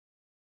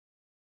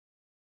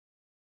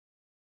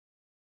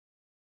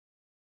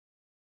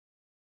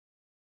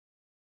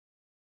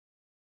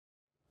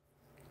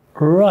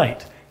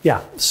Right,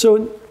 yeah.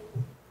 So,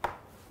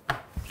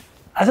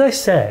 as I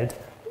said,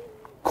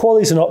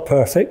 qualities are not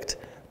perfect.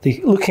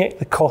 Looking at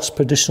the cost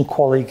per additional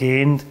quality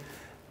gained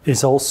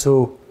is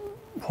also,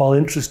 while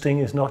interesting,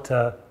 is not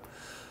a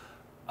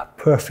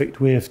perfect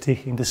way of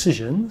taking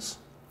decisions.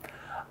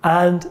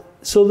 And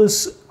so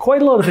there's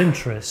quite a lot of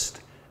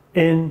interest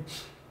in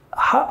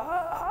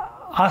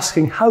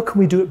asking, how can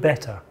we do it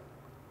better?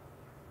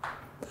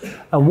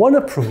 And one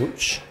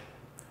approach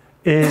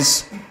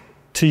is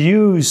to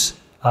use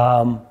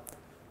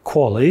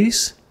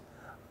qualities,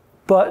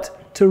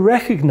 but to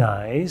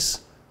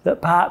recognize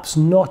that perhaps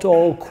not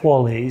all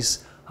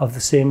qualities have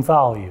the same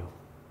value.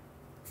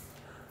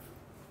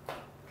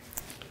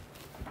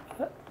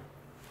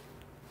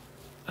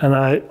 And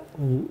I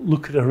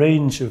look at a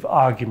range of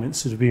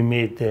arguments that have been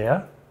made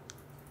there.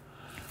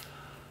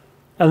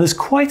 And there's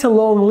quite a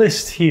long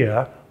list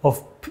here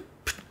of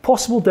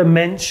possible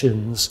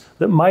dimensions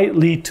that might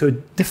lead to a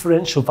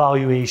differential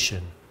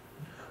valuation.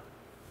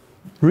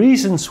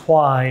 Reasons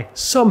why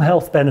some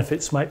health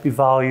benefits might be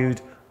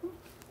valued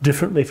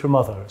differently from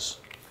others.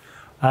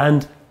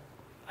 And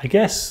I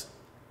guess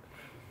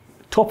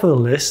top of the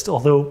list,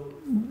 although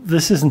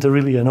this isn't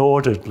really an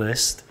ordered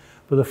list,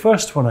 but the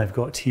first one I've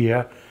got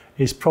here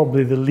is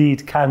probably the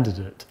lead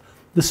candidate,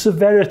 the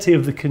severity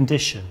of the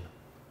condition.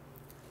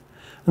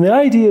 And the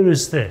idea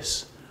is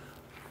this: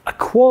 a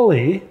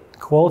quality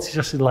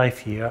adjusted life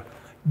here,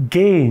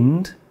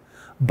 gained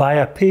by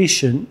a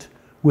patient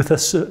with a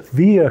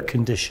severe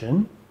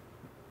condition.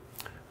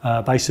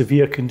 By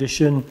severe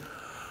condition,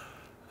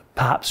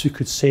 perhaps we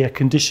could say a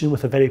condition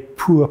with a very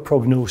poor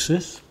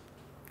prognosis.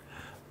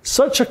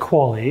 Such a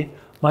quality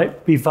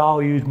might be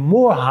valued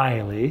more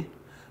highly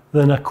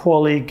than a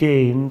quality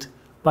gained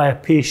by a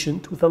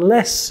patient with a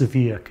less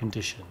severe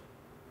condition.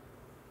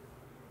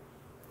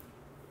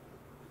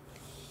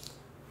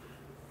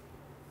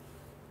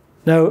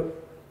 Now,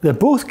 they're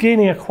both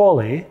gaining a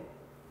quality,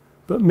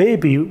 but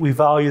maybe we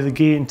value the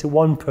gain to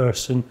one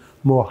person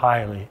more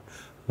highly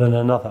than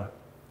another.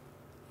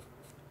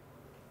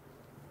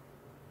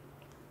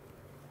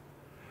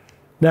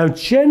 Now,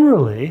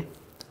 generally,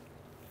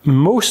 in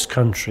most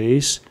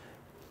countries,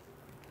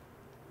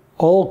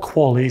 all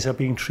qualities are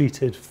being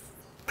treated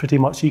pretty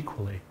much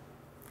equally.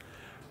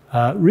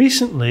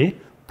 Recently,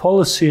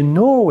 policy in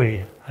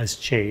Norway has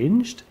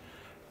changed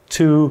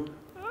to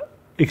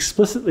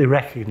explicitly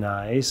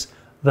recognize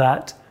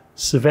that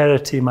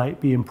severity might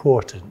be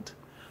important,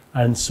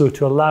 and so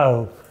to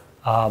allow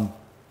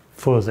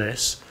for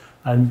this.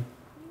 And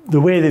the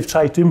way they've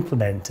tried to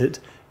implement it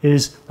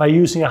is by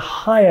using a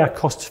higher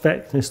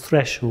cost-effectiveness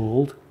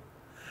threshold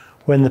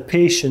when the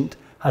patient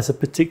has a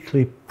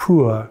particularly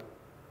poor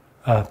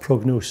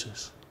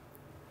prognosis.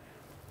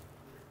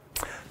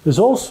 There's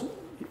also,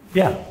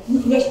 yeah.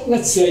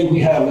 Let's say we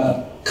have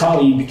a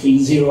collie between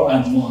 0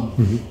 and 1.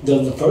 Mm-hmm.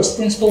 Does the first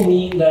principle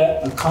mean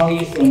that a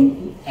collie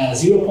from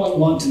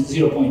 0.1 to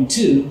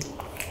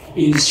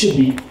 0.2 should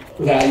be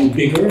valued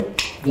bigger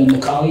than the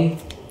collie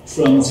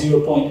from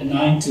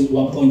 0.9 to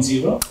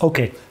 1.0?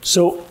 Okay,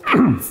 so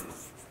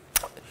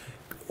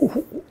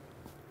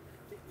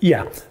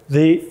yeah,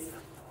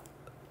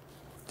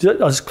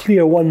 let's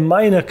clear one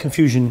minor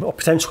confusion or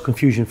potential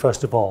confusion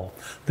first of all.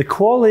 The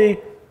quality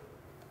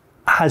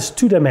has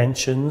two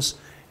dimensions.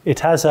 It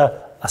has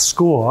a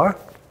score,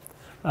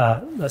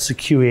 that's the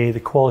QA, the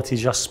quality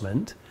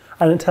adjustment,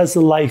 and it has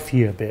the life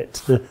year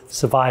bit, the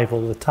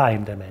survival, the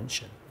time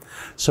dimension.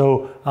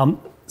 So,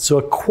 so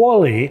a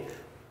quality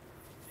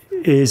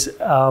is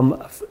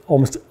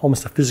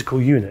almost a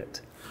physical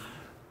unit.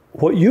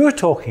 What you're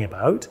talking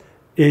about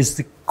is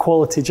the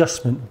quality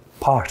adjustment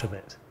part of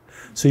it.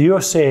 So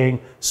you're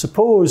saying,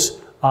 suppose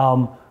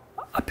a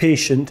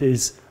patient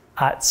is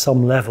at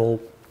some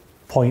level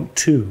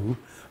 0.2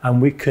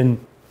 and we can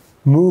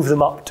move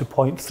them up to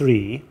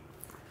 0.3.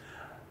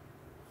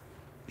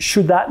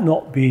 Should that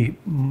not be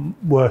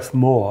worth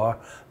more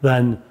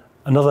than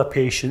another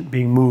patient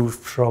being moved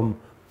from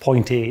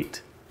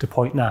 0.8 to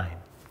 0.9?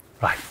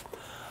 Right.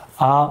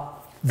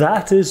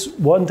 That is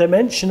one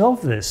dimension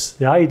of this.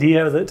 The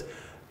idea that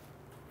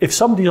if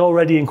somebody's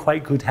already in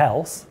quite good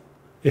health,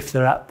 if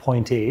they're at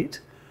 0.8,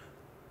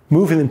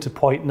 moving them to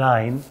 0.9,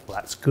 well,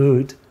 that's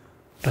good,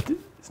 but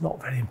it's not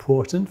very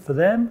important for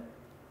them.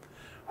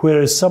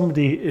 Whereas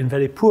somebody in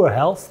very poor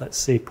health, let's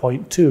say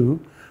 0.2,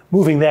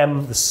 moving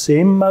them the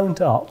same amount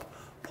up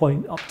to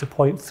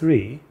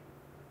 0.3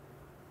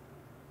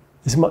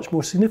 is much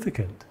more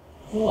significant.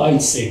 Well, I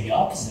would say the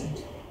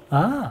opposite.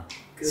 Ah,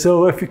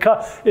 so if you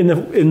cut in the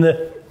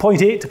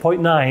 0.8 to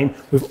 0.9,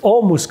 we've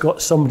almost got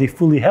somebody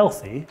fully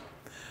healthy.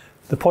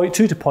 The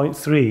 0.2 to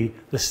 0.3,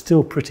 they're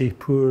still pretty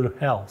poor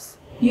health.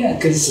 Yeah,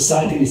 because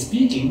societally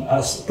speaking,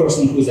 a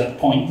person who's at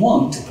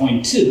 0.1 to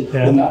 0.2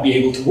 will not be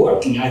able to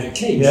work in either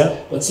case.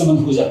 Yeah. But someone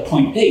who's at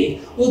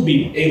 0.8 will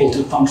be able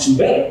to function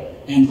better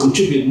and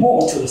contribute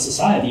more to the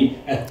society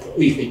if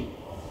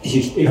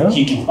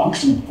he can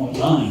function at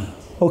 0.9.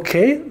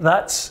 Okay,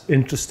 that's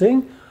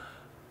interesting.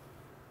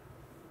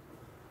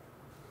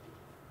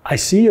 I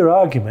see your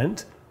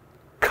argument.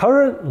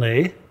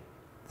 Currently,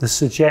 the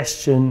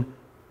suggestion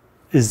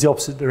is the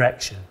opposite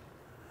direction.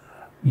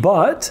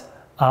 But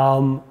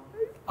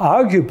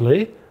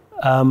arguably,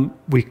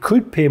 we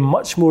could pay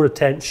much more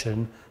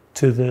attention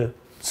to the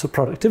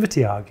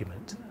productivity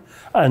argument.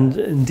 And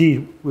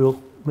indeed, we'll,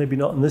 maybe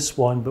not in this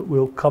one, but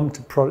we'll come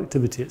to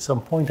productivity at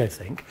some point, I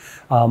think.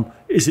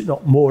 Is it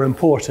not more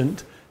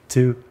important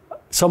to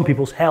some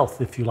people's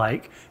health, if you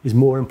like, is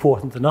more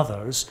important than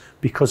others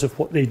because of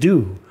what they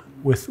do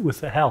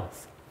with the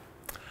health?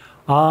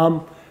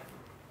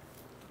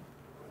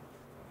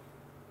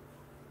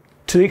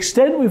 To the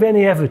extent we've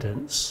any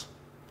evidence,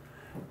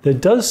 there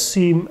does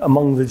seem,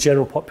 among the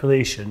general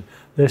population,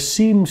 there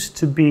seems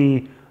to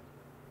be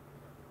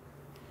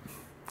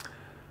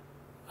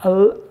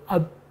a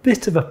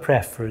bit of a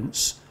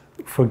preference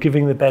for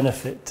giving the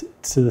benefit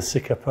to the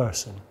sicker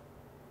person.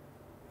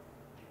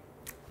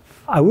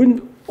 I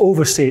wouldn't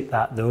overstate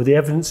that, though. The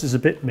evidence is a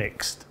bit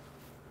mixed.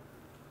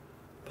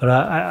 But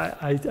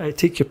I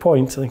take your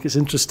point. I think it's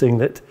interesting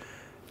that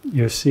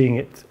you're seeing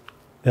it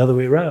the other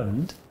way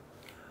around.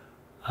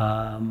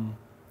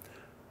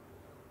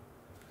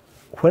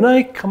 When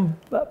I come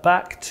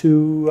back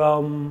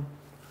to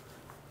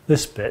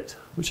this bit,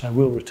 which I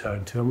will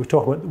return to, and we're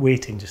talking about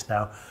waiting just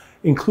now,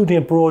 including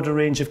a broader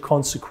range of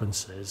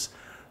consequences,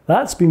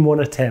 that's been one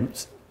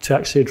attempt to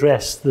actually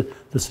address the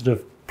sort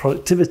of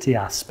productivity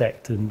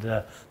aspect and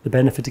the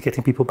benefit of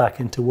getting people back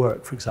into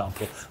work, for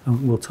example,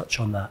 and we'll touch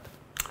on that.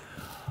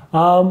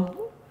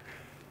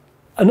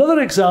 Another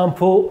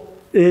example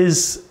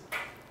is,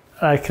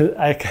 I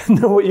can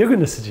know what you're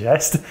going to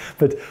suggest,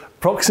 but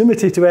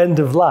proximity to end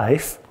of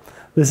life.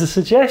 There's a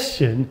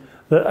suggestion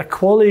that a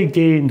quality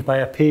gained by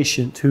a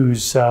patient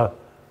who's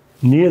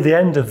near the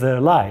end of their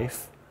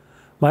life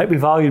might be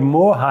valued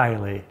more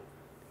highly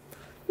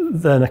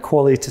than a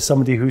quality to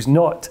somebody who's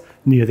not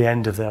near the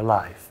end of their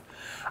life.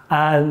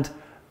 And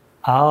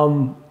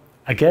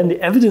again, the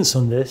evidence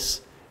on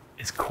this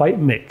is quite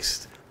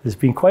mixed. There's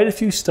been quite a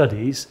few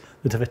studies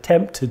that have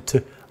attempted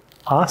to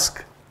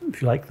ask,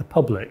 if you like, the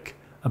public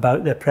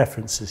about their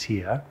preferences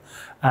here.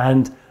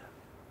 And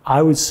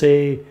I would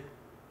say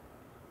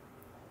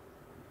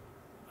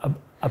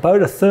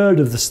about a third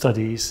of the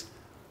studies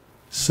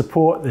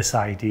support this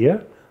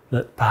idea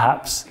that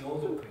perhaps,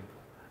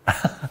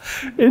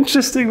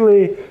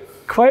 interestingly,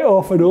 quite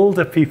often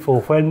older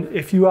people,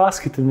 if you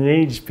ask it in an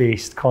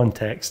age-based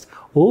context,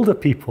 older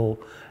people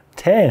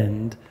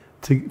tend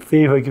to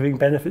favour giving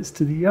benefits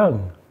to the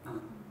young,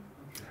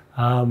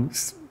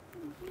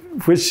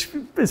 which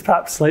is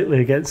perhaps slightly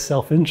against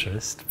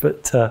self-interest,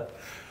 but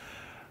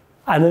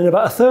and then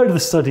about a third of the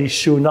studies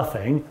show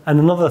nothing, and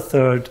another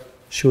third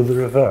show the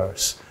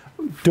reverse.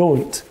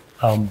 Don't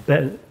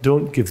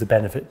give the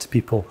benefit to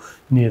people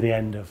near the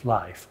end of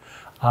life.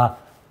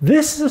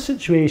 This is a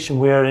situation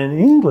where in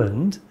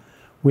England,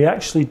 we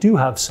actually do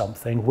have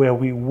something where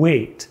we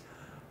weight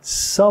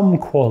some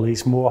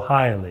qualities more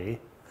highly,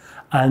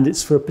 and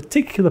it's for a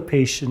particular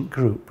patient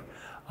group,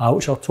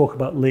 which I'll talk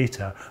about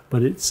later,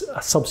 but it's a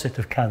subset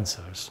of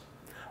cancers.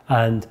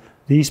 And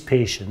these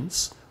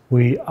patients,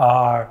 we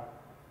are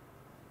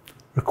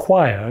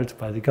required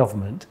by the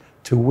government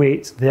to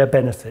weight their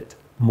benefit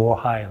more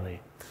highly.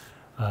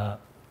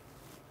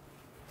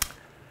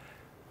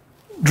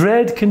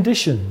 Dread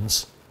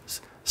conditions.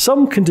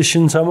 Some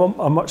conditions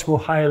are much more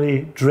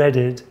highly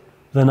dreaded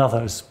than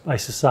others by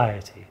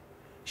society.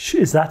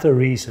 Is that a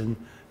reason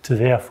to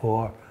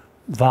therefore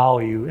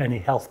value any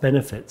health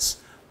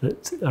benefits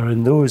that are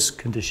in those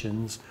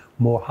conditions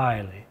more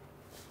highly?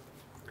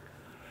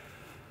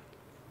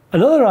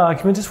 Another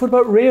argument is, what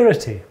about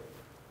rarity?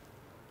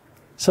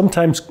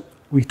 Sometimes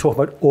we talk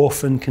about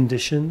orphan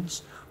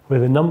conditions, where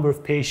the number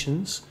of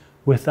patients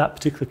with that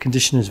particular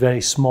condition is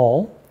very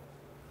small.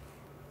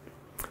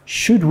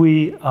 Should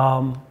we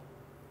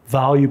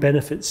value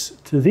benefits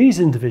to these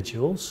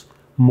individuals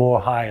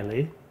more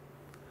highly?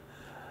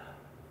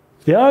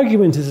 The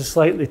argument is a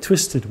slightly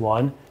twisted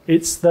one.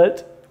 It's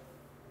that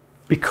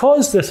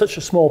because they're such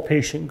a small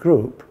patient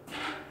group,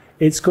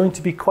 it's going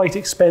to be quite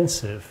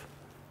expensive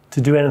to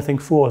do anything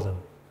for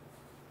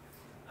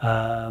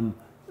them.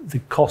 The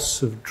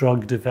costs of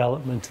drug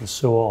development and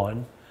so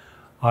on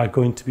are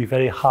going to be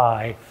very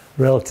high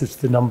relative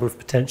to the number of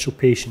potential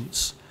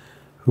patients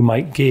who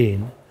might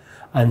gain.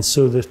 And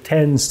so there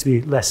tends to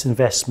be less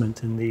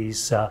investment in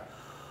these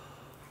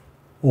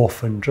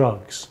orphan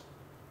drugs.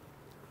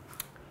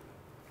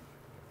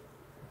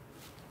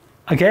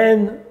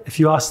 Again, if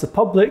you ask the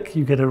public,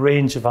 you get a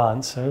range of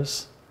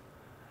answers.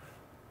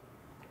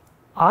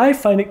 I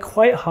find it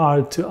quite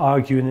hard to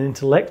argue in an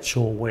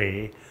intellectual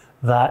way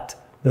that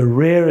the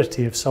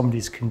rarity of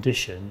somebody's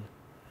condition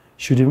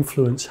should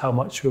influence how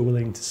much we're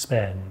willing to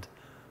spend.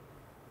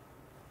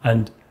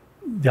 And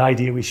the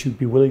idea we should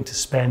be willing to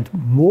spend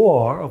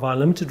more of our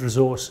limited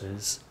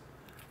resources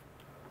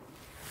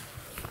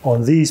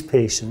on these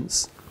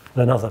patients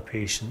than other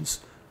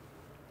patients.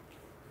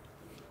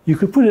 You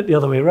could put it the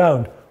other way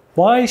around.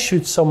 Why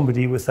should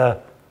somebody with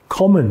a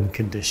common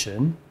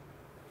condition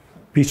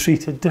be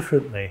treated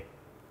differently?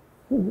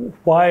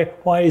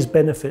 Why is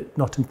benefit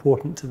not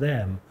important to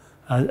them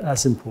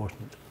as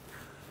important?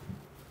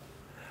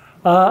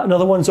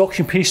 Another one's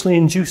occupationally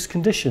induced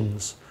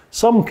conditions.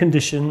 Some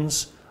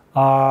conditions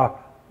are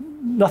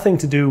nothing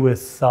to do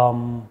with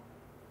the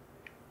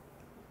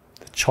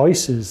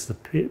choices the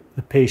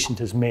patient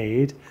has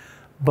made,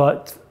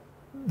 but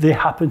they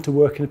happen to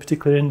work in a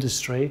particular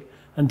industry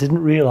and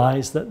didn't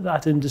realize that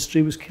that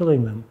industry was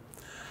killing them.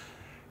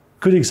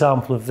 Good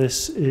example of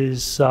this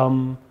is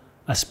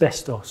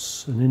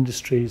asbestos and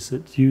industries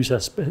that use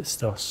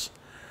asbestos.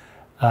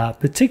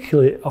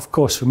 Particularly, of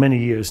course, for many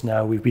years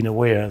now, we've been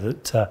aware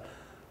that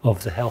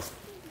of the health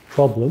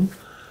problem,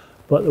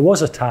 but there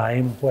was a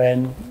time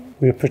when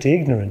we were pretty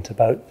ignorant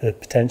about the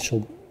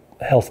potential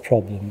health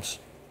problems.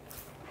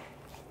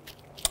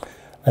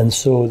 And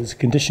so there's a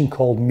condition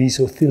called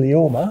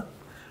mesothelioma,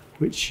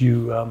 which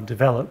you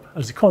develop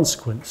as a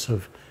consequence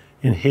of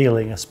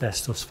inhaling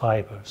asbestos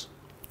fibres.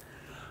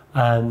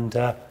 And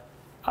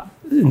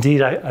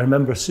indeed, I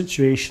remember a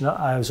situation.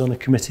 I was on a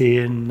committee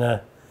in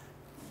the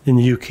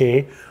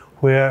UK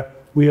where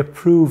we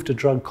approved a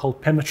drug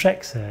called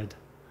pemetrexed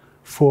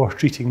for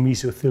treating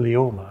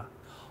mesothelioma,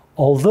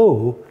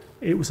 although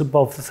it was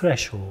above the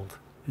threshold,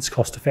 its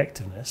cost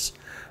effectiveness.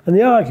 And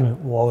the argument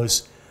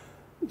was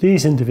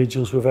these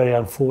individuals were very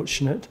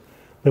unfortunate.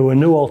 There were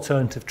no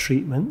alternative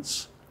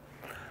treatments,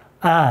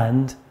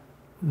 and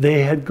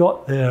they had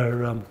got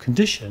their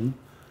condition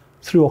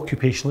through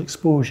occupational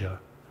exposure,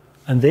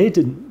 and they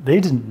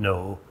didn't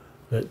know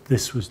that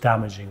this was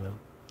damaging them.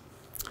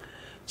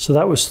 So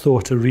that was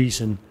thought a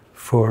reason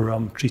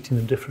for treating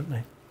them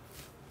differently.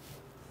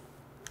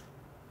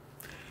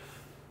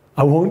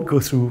 I won't go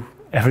through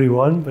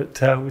everyone, but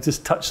we'll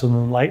just touch on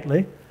them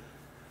lightly.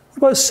 What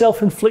about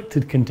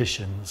self-inflicted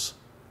conditions?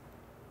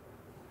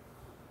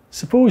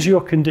 Suppose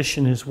your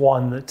condition is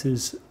one that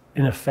is,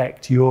 in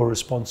effect, your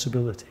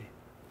responsibility.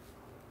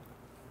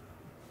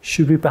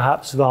 Should we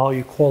perhaps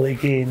value quality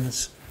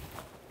gains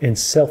in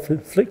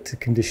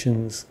self-inflicted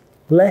conditions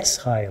less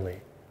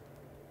highly?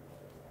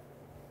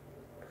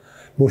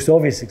 Most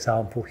obvious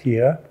example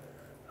here,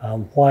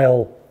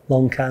 while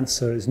lung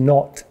cancer is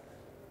not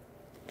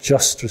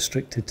just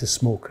restricted to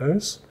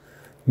smokers,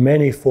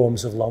 many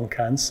forms of lung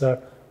cancer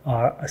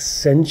are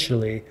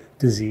essentially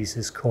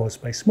diseases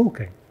caused by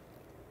smoking.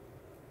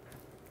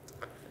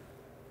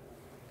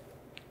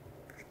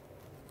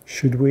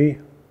 Should we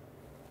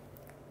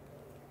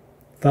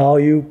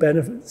value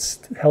benefits,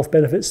 health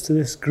benefits to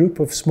this group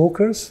of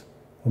smokers,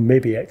 or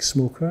maybe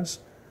ex-smokers,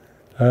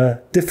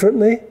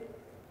 differently?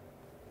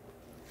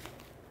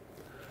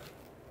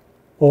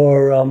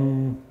 Or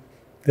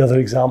the other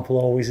example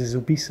always is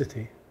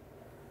obesity.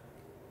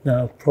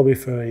 Now, probably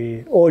for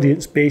an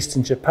audience based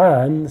in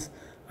Japan,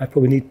 I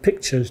probably need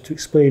pictures to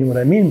explain what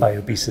I mean by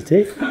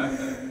obesity.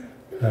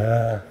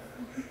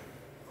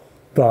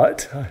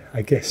 But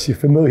I guess you're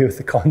familiar with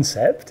the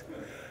concept.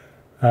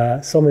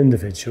 Some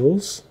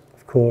individuals,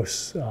 of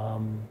course,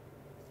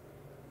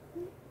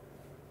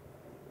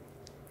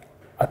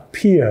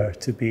 appear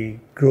to be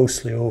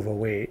grossly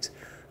overweight,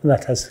 and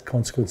that has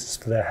consequences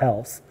for their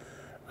health.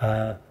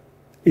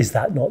 Is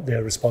that not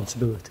their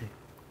responsibility?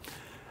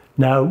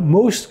 Now,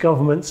 most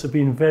governments have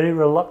been very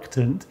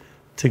reluctant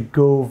to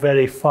go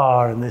very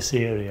far in this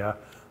area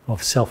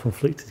of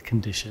self-inflicted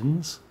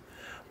conditions,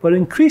 but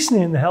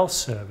increasingly in the health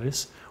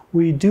service,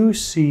 we do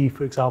see,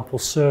 for example,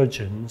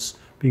 surgeons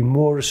being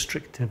more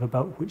restrictive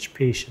about which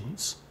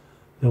patients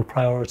they'll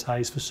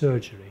prioritise for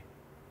surgery.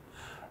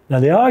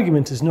 Now, the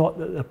argument is not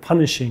that they're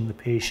punishing the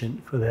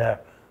patient for their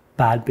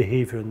bad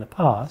behaviour in the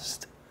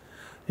past.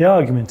 The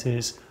argument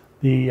is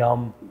the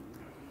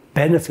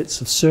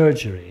benefits of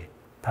surgery,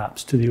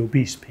 perhaps to the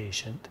obese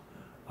patient,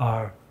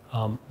 are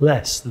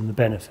less than the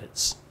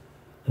benefits.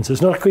 And so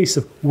it's not a case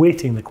of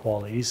weighting the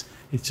QALYs,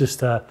 it's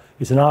just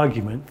it's an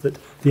argument that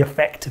the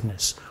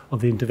effectiveness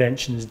of the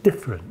intervention is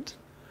different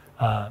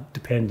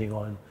depending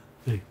on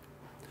the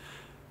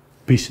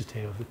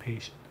obesity of the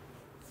patient.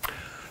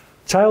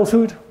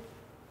 Childhood.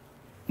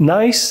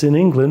 NICE in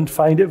England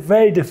find it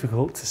very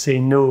difficult to say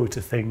no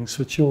to things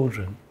for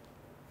children.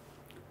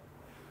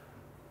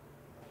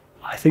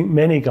 I think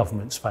many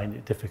governments find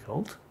it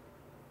difficult.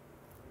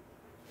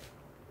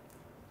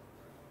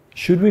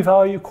 Should we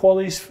value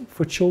QALYs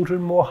for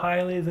children more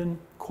highly than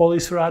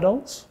QALYs for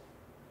adults?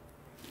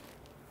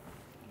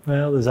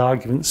 Well, there's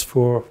arguments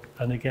for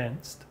and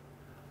against.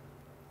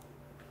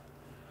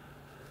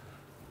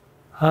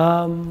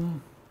 What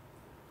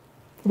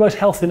about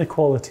health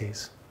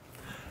inequalities?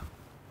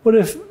 What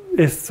if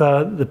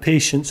the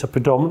patients are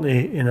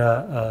predominantly in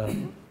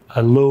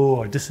a low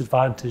or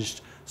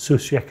disadvantaged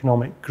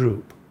socioeconomic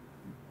group?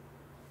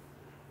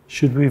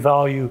 Should we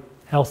value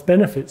health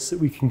benefits that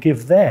we can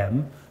give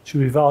them?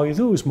 Should we value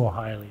those more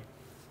highly?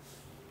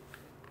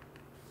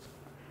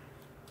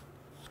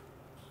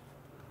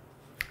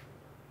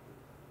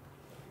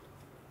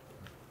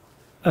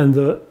 And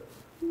the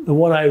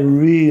one I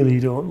really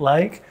don't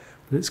like,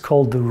 but it's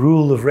called the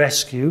rule of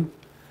rescue.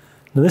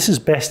 Now this is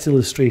best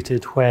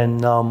illustrated when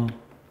the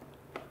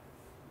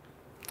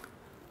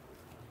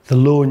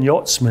lone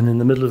yachtsman in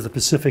the middle of the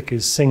Pacific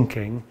is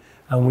sinking,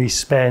 and we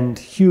spend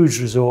huge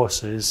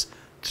resources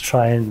to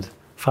try and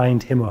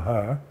find him or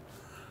her.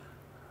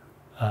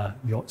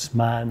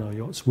 yachtsman or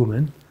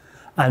yachtswoman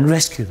and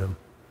rescue them.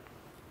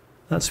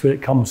 That's where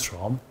it comes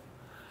from.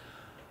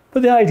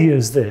 But the idea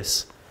is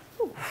this: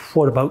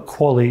 what about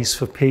QALYs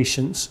for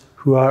patients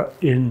who are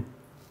in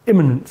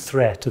imminent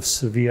threat of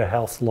severe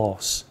health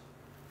loss?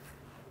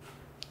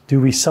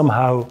 Do we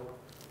somehow,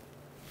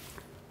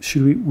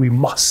 we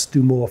must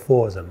do more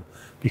for them,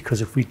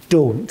 because if we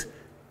don't,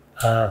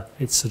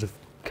 it's sort of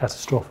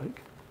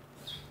catastrophic.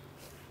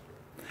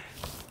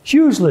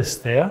 Huge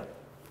list there.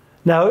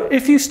 Now,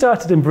 if you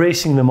started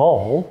embracing them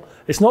all,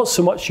 it's not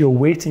so much your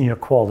weighting your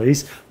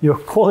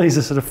QALYs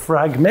are sort of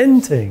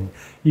fragmenting.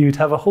 You'd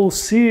have a whole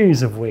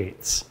series of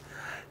weights.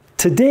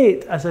 To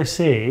date, as I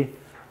say,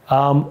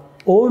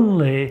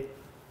 only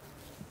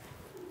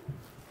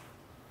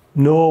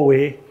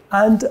Norway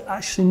and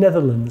actually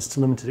Netherlands, to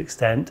a limited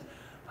extent,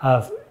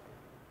 have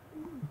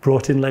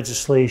brought in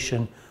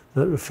legislation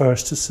that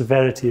refers to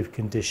severity of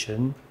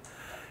condition.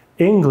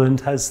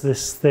 England has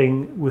this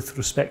thing with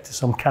respect to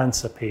some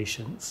cancer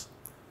patients,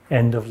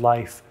 end of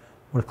life,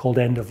 what are called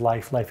end of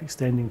life, life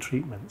extending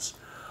treatments.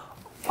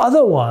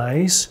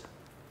 Otherwise,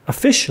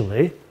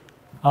 officially,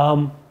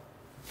 none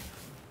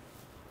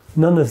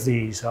of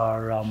these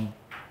are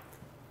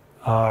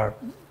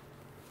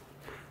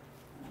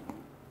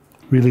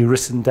really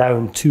written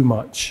down too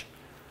much.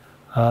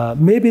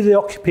 Maybe the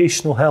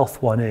occupational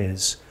health one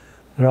is.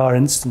 There are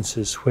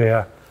instances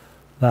where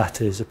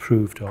that is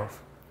approved of.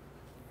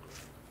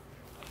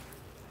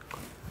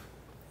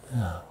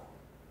 Yeah.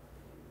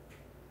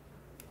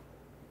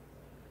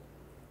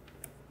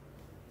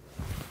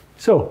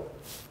 So,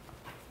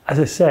 as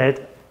I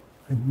said,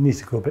 I need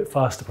to go a bit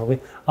faster probably.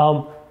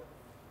 I'll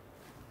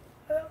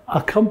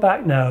come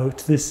back now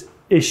to this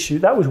issue.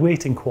 That was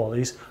weighting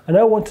QALYs. I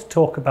now want to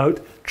talk about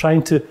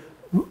trying to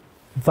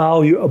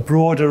value a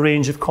broader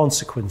range of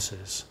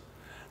consequences.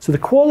 So the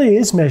QALY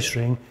is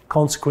measuring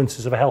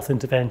consequences of a health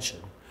intervention.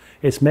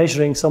 It's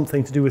measuring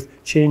something to do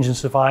with change in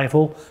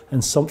survival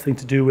and something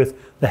to do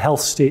with the health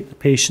state the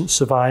patient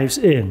survives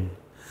in.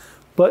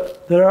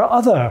 But there are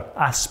other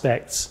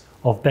aspects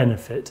of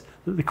benefit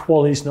that the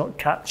QALY is not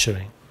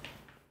capturing.